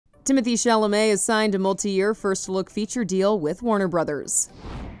Timothée Chalamet has signed a multi-year first-look feature deal with Warner Brothers.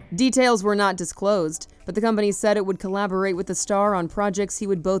 Details were not disclosed, but the company said it would collaborate with the star on projects he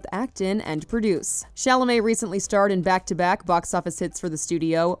would both act in and produce. Chalamet recently starred in back-to-back box office hits for the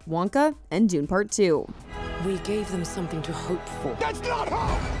studio, Wonka and Dune Part 2. We gave them something to hope for. That's not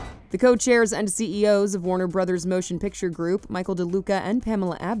hope! The co-chairs and CEOs of Warner Brothers Motion Picture Group, Michael DeLuca and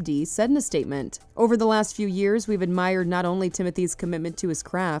Pamela Abdy, said in a statement, "Over the last few years, we've admired not only Timothy's commitment to his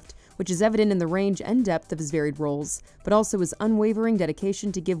craft, which is evident in the range and depth of his varied roles, but also his unwavering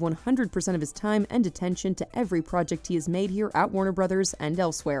dedication to give 100% of his time and attention to every project he has made here at Warner Brothers and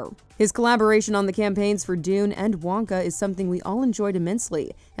elsewhere. His collaboration on the campaigns for Dune and Wonka is something we all enjoyed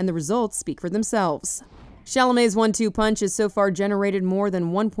immensely, and the results speak for themselves." Chalamet's one-two punch has so far generated more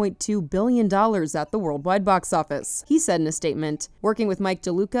than $1.2 billion at the worldwide box office. He said in a statement, "Working with Mike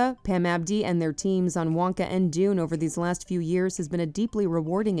DeLuca, Pam Abdy, and their teams on Wonka and Dune over these last few years has been a deeply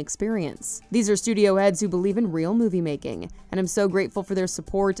rewarding experience. These are studio heads who believe in real movie making, and I'm so grateful for their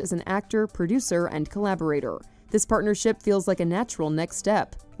support as an actor, producer, and collaborator. This partnership feels like a natural next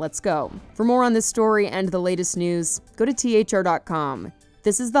step. Let's go." For more on this story and the latest news, go to THR.com.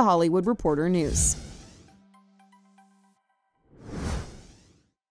 This is the Hollywood Reporter News.